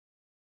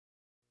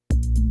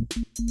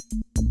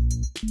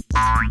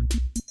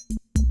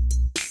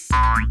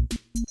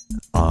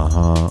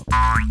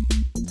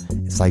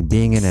It's like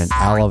being in an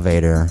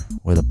elevator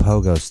with a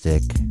pogo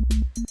stick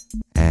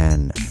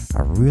and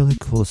a really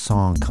cool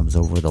song comes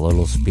over the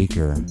little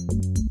speaker.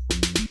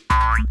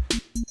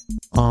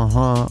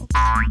 Pogo,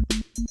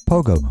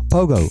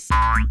 pogo.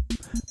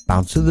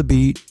 Bounce to the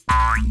beat.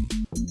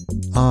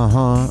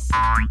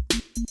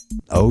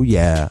 Oh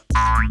yeah.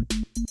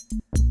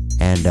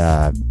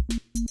 And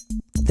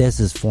this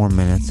is 4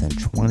 minutes and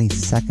 20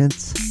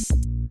 seconds.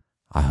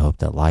 I hope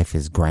that life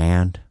is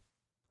grand.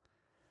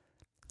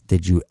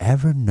 Did you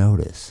ever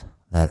notice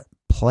that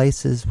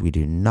places we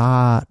do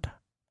not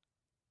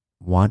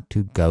want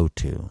to go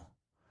to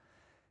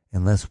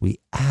unless we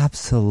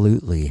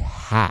absolutely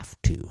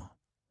have to,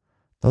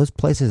 those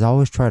places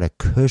always try to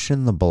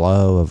cushion the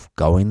blow of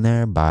going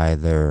there by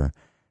their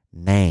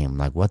name,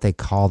 like what they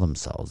call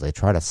themselves. They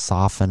try to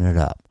soften it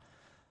up,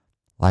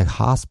 like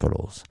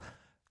hospitals.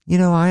 You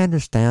know, I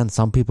understand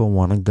some people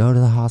want to go to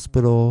the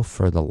hospital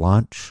for the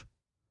lunch,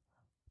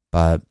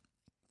 but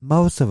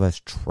most of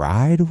us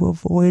try to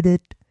avoid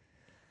it.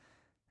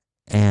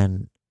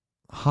 And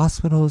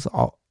hospitals,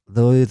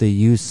 they'll either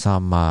use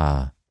some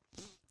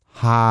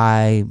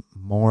high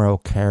moral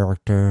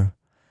character,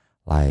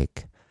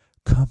 like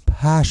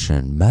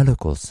Compassion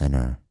Medical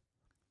Center,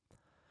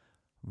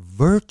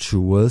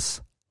 Virtuous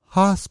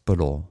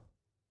Hospital,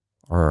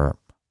 or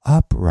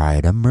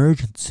Upright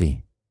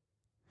Emergency.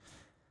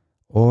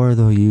 Or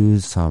they'll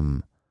use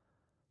some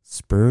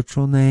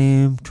spiritual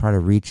name, try to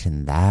reach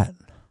in that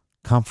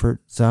comfort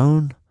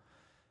zone,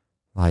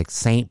 like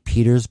St.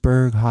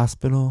 Petersburg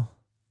Hospital.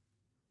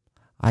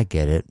 I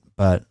get it,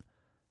 but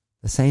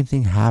the same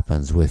thing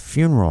happens with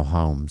funeral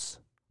homes.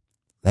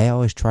 They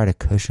always try to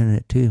cushion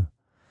it too.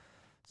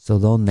 So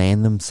they'll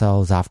name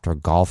themselves after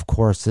golf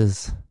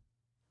courses.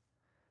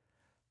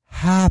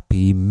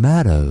 Happy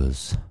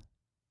Meadows,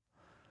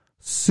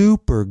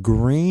 Super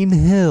Green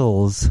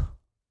Hills.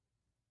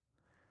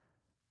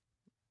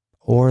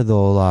 Or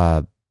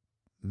they'll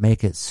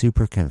make it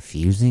super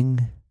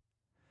confusing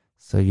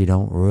so you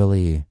don't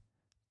really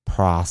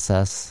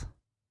process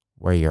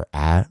where you're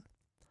at.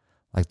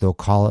 Like they'll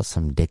call it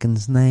some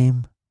Dickens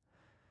name.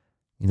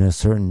 You know,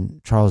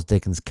 certain Charles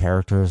Dickens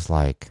characters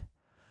like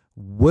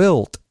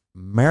Wilt,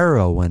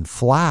 Marrow, and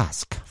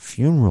Flask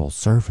Funeral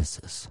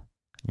Services.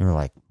 You're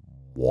like,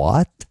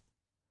 what?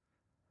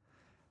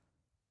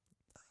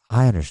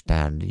 I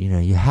understand, you know,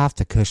 you have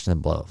to cushion the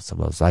blow. So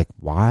I was like,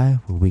 why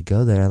would we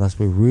go there unless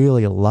we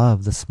really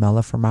love the smell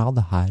of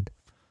formaldehyde?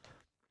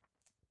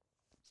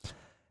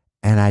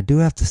 And I do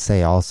have to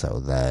say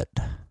also that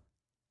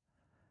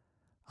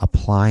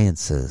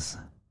appliances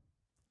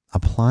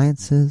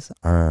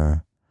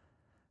are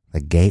the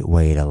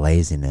gateway to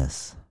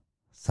laziness.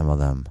 Some of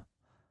them,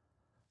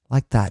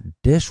 like that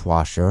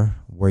dishwasher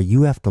where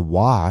you have to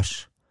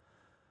wash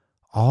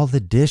all the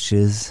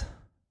dishes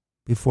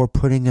before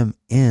putting them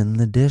in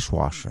the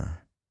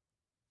dishwasher.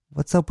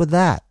 What's up with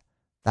that?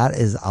 That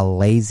is a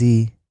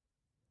lazy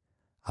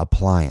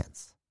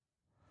appliance.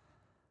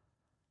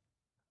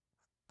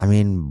 I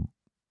mean,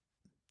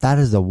 that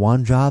is the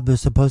one job they're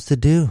supposed to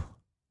do.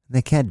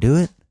 They can't do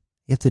it.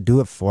 You have to do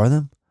it for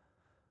them.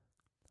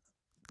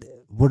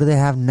 What do they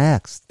have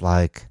next?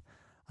 Like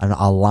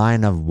a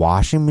line of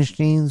washing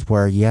machines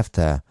where you have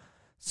to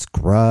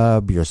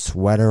scrub your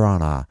sweater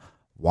on a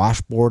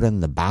washboard in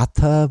the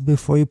bathtub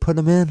before you put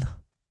them in?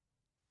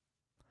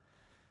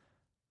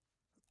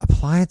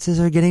 Appliances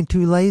are getting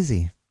too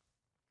lazy.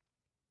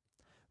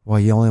 Well,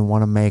 you only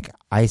want to make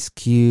ice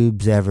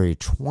cubes every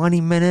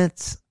 20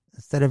 minutes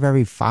instead of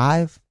every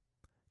 5?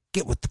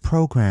 Get with the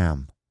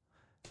program.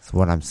 That's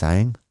what I'm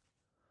saying.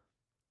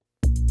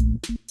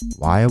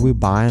 Why are we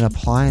buying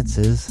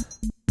appliances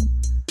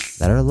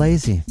that are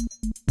lazy?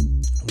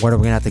 What, are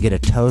we going to have to get a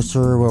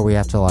toaster where we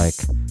have to like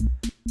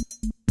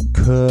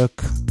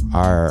cook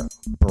our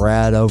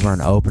bread over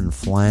an open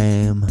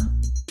flame,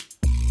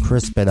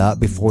 crisp it up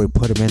before we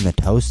put them in the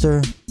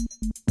toaster?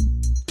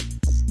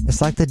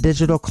 It's like the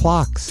digital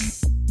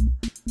clocks.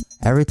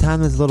 Every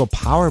time there's a little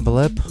power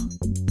blip,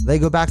 they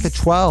go back to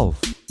 12.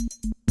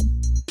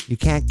 You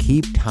can't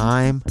keep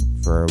time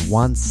for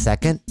 1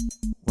 second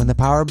when the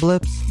power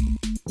blips.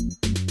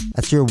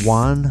 That's your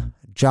one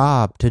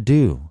job to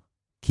do.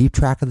 Keep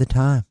track of the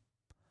time.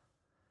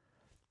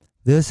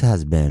 This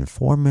has been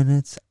 4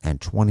 minutes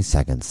and 20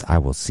 seconds. I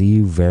will see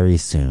you very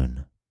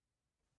soon.